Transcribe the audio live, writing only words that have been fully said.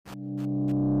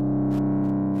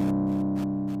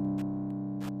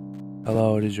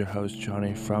Hello, it is your host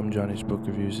Johnny from Johnny's Book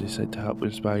Reviews. They said to help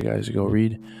inspire you guys to go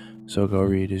read. So go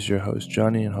read is your host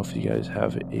Johnny, and hopefully you guys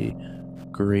have a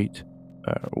great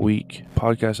week.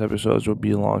 Podcast episodes will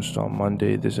be launched on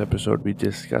Monday. This episode will be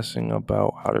discussing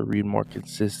about how to read more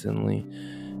consistently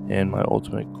and my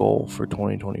ultimate goal for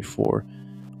 2024,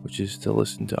 which is to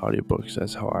listen to audiobooks.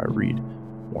 That's how I read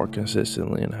more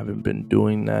consistently, and I haven't been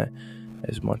doing that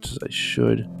as much as I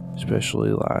should,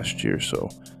 especially last year. So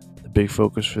the big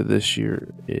focus for this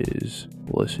year is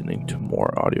listening to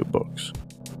more audiobooks.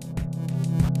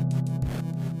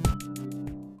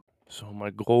 So my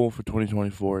goal for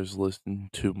 2024 is listening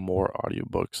to more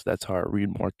audiobooks. That's how I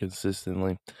read more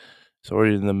consistently. It's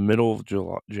already in the middle of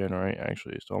January,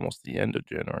 actually. It's almost the end of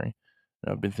January.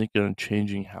 And I've been thinking of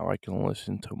changing how I can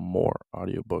listen to more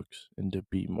audiobooks and to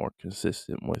be more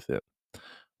consistent with it.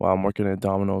 While I'm working at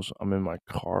Domino's, I'm in my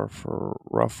car for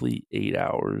roughly 8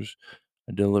 hours.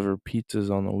 I deliver pizzas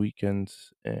on the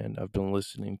weekends, and I've been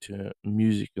listening to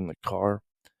music in the car.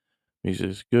 Music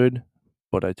is good,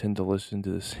 but I tend to listen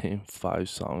to the same 5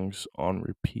 songs on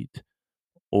repeat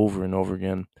over and over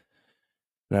again.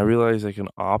 And I realize I can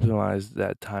optimize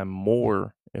that time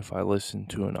more if I listen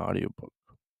to an audiobook.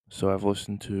 So I've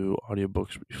listened to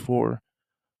audiobooks before,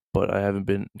 but I haven't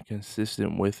been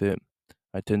consistent with it.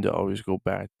 I tend to always go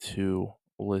back to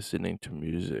listening to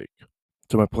music.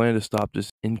 So my plan to stop this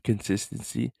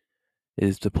inconsistency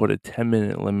is to put a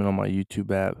 10-minute limit on my YouTube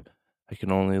app. I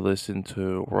can only listen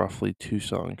to roughly 2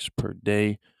 songs per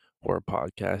day or a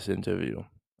podcast interview. I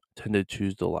tend to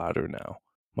choose the latter now.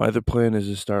 My other plan is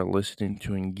to start listening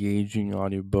to engaging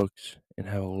audiobooks and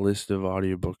have a list of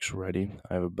audiobooks ready.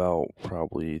 I have about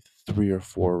probably 3 or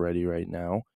 4 ready right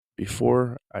now.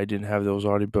 Before, I didn't have those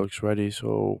audiobooks ready,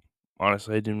 so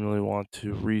honestly, I didn't really want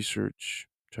to research,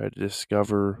 try to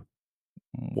discover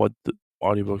what the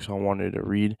audiobooks I wanted to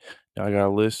read. Now I got a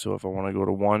list, so if I want to go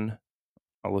to one,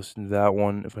 I'll listen to that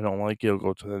one. If I don't like it, I'll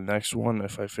go to the next one.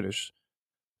 If I finish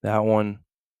that one,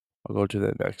 I'll go to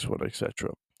the next one,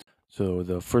 etc. So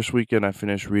the first weekend I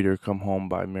finished Reader Come Home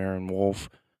by Maren Wolf.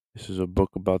 This is a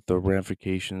book about the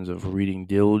ramifications of reading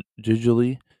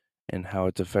digitally and how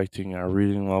it's affecting our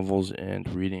reading levels and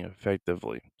reading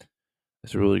effectively.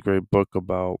 It's a really great book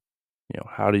about,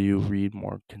 how do you read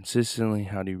more consistently,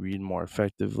 how do you read more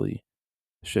effectively,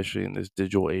 especially in this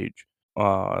digital age.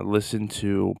 Listen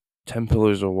to 10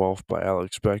 Pillars of Wealth by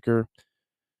Alex Becker,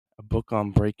 a book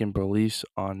on breaking beliefs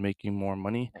on making more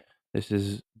money.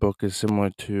 This book is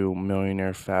similar to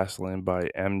Millionaire Fastlane by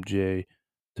MJ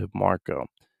DeMarco.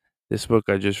 This book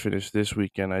I just finished this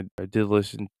weekend. I did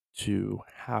listen to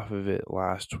half of it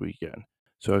last weekend.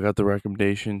 So I got the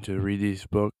recommendation to read these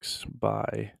books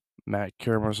by Matt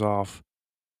Karamazov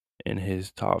in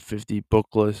his top 50 book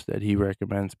list that he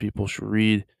recommends people should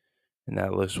read, and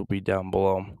that list will be down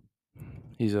below.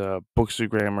 He's a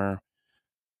bookstagrammer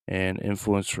and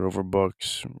influencer over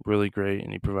books, really great,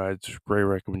 and he provides great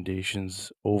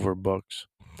recommendations over books.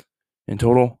 In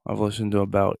total, I've listened to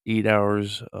about 8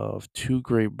 hours of 2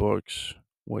 great books,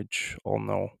 which I'll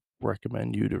now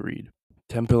recommend you to read.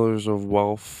 10 Pillars of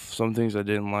Wealth, some things I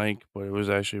didn't like, but it was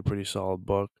actually a pretty solid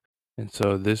book. And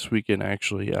so this weekend,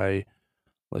 actually, I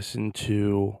listened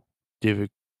to David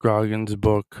Goggins'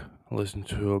 book. I listened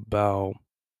to about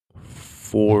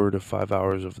 4 to 5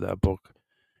 hours of that book.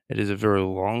 It is a very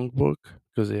long book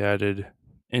because they added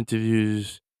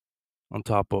interviews on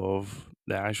top of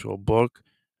the actual book.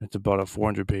 It's about a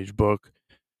 400-page book.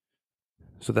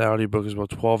 So the audiobook is about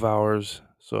 12 hours.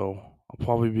 So I'll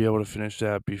probably be able to finish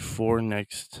that before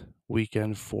next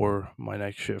weekend for my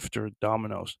next shift or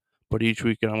Domino's. But each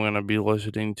weekend I'm going to be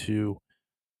listening to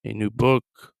a new book,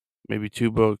 maybe 2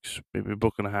 books, maybe a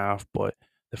book and a half. But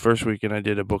the first weekend I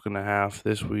did a book and a half.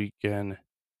 This weekend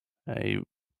I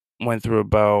went through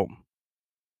about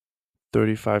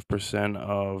 35%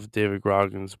 of David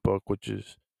Goggins' book, which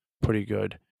is pretty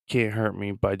good. Can't Hurt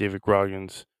Me by David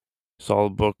Goggins.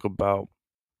 Solid book about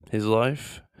his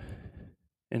life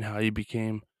and how he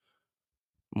became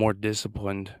more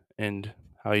disciplined and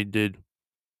how he did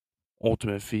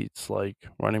ultimate feats like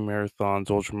running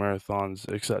marathons, ultra marathons,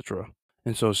 etc.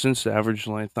 And so, since the average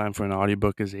length time for an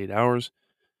audiobook is 8 hours,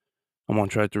 I'm going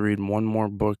to try to read one more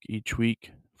book each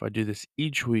week. If I do this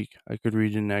each week, I could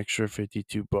read an extra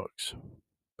 52 books.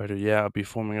 Better yet, I'll be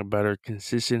forming a better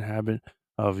consistent habit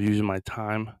of using my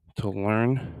time to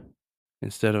learn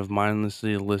instead of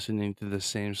mindlessly listening to the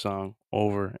same song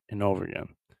over and over again.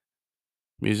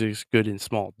 Music's good in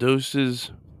small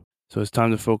doses, so it's time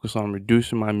to focus on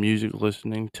reducing my music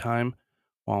listening time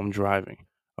while I'm driving.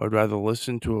 I would rather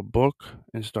listen to a book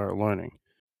and start learning.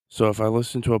 So if I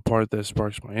listen to a part that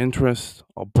sparks my interest,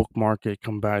 I'll bookmark it,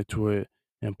 come back to it,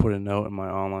 and put a note in my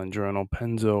online journal,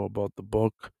 Penzo, about the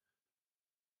book.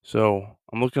 So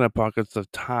I'm looking at pockets of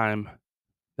time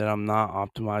that I'm not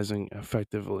optimizing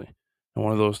effectively. And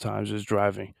one of those times is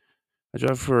driving. I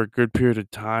drive for a good period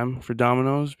of time for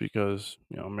Domino's because,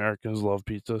 Americans love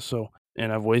pizza.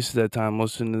 And I've wasted that time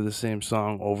listening to the same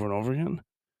song over and over again.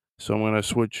 So I'm going to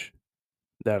switch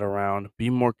that around, be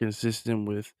more consistent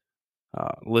with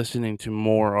listening to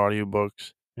more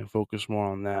audiobooks and focus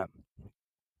more on that.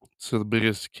 So the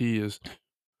biggest key is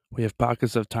we have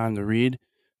pockets of time to read,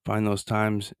 find those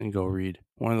times and go read.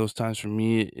 One of those times for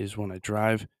me is when I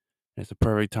drive. It's the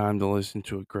perfect time to listen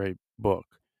to a great book.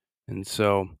 And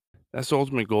so that's the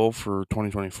ultimate goal for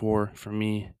 2024 for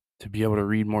me, to be able to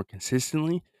read more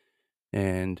consistently.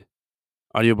 And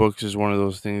audiobooks is one of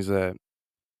those things that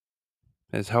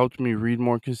has helped me read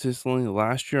more consistently.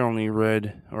 Last year I only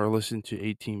read or listened to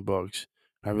 18 books.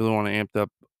 I really want to amp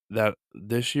up that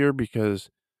this year because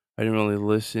I didn't really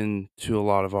listen to a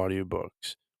lot of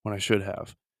audiobooks when I should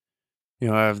have. I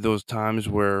have those times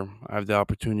where I have the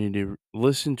opportunity to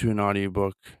listen to an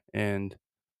audiobook, and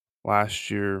last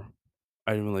year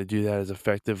I didn't really do that as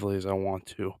effectively as I want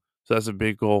to. So that's a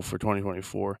big goal for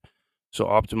 2024. So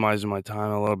optimizing my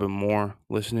time a little bit more,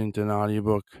 listening to an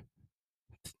audiobook,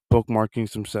 bookmarking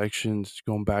some sections,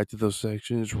 going back to those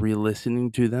sections,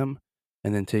 re-listening to them,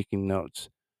 and then taking notes.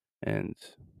 And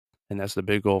that's the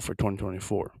big goal for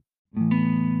 2024.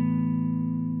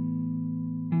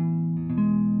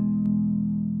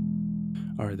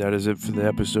 All right, that is it for the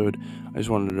episode. I just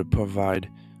wanted to provide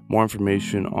more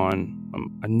information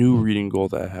on a new reading goal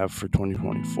that I have for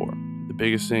 2024. The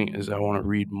biggest thing is I want to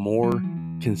read more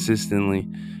consistently,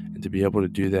 and to be able to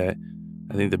do that,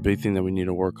 I think the big thing that we need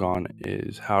to work on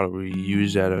is how do we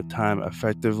use that time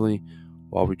effectively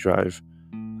while we drive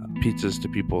pizzas to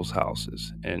people's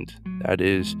houses, and that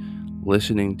is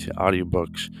listening to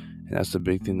audiobooks, and that's the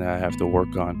big thing that I have to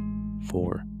work on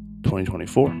for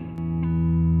 2024.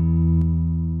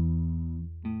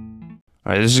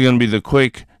 All right, this is going to be the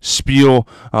quick spiel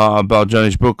about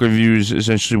Johnny's book reviews,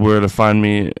 essentially where to find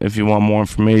me if you want more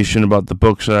information about the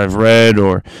books that I've read,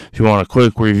 or if you want a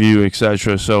quick review,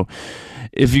 etc. So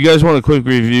if you guys want a quick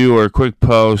review or a quick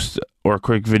post or a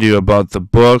quick video about the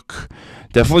book,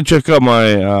 definitely check out my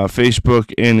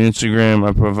Facebook and Instagram.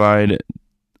 I provide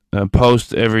a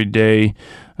post every day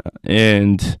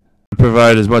and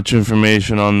provide as much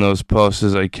information on those posts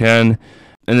as I can.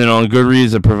 And then on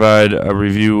Goodreads, I provide a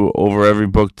review over every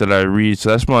book that I read.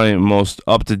 So that's my most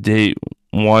up-to-date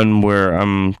one, where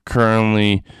I'm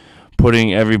currently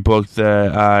putting every book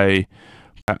that I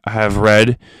have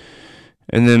read.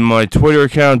 And then my Twitter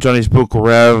account, Johnny's Book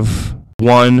Rev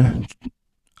 1,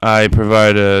 I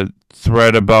provide a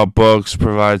thread about books,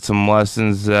 provide some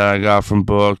lessons that I got from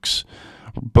books,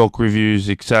 book reviews,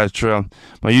 etc.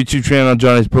 My YouTube channel,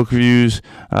 Johnny's Book Reviews,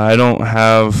 I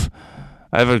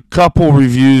have a couple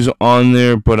reviews on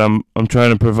there, but I'm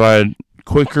trying to provide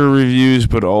quicker reviews,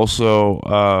 but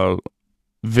also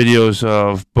videos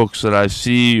of books that I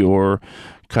see, or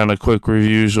kind of quick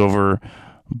reviews over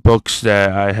books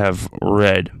that I have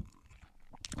read.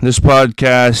 This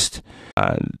podcast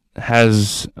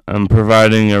I'm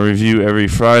providing a review every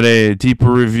Friday, a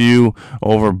deeper review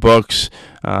over books,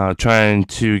 trying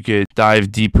to dive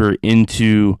deeper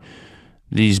into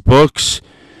these books.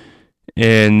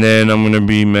 And then I'm going to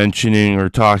be mentioning or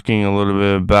talking a little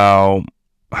bit about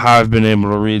how I've been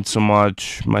able to read so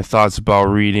much, my thoughts about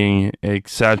reading,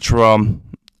 etc.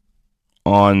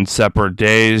 on separate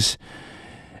days.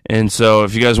 And so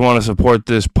if you guys want to support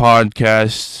this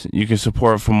podcast, you can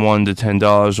support from $1 to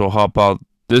 $10. Will help out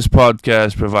this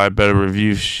podcast, provide better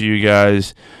reviews to you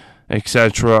guys,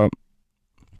 etc.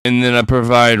 And then I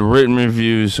provide written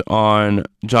reviews on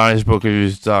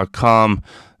johnnysbookreviews.com.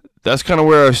 That's kind of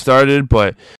where I started,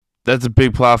 but that's a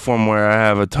big platform where I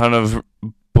have a ton of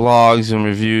blogs and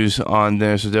reviews on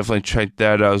there, so definitely check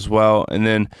that out as well. And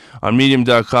then on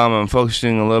medium.com, I'm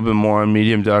focusing a little bit more on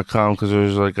medium.com because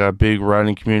there's like a big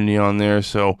writing community on there.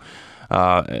 So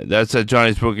that's at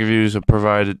Johnny's Book Reviews. I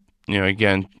provided,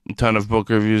 again, a ton of book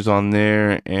reviews on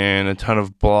there and a ton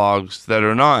of blogs that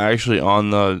are not actually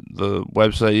on the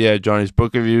website yet, Johnny's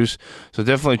Book Reviews. So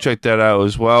definitely check that out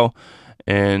as well,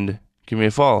 and give me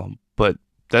a follow. But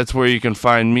that's where you can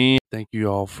find me. Thank you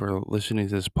all for listening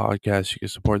to this podcast. You can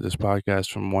support this podcast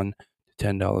from $1 to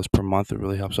 $10 per month. It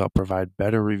really helps out provide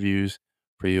better reviews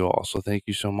for you all. So thank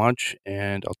you so much,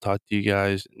 and I'll talk to you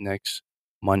guys next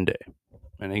Monday.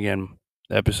 And again,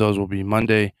 the episodes will be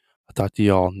Monday. I'll talk to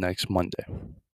you all next Monday.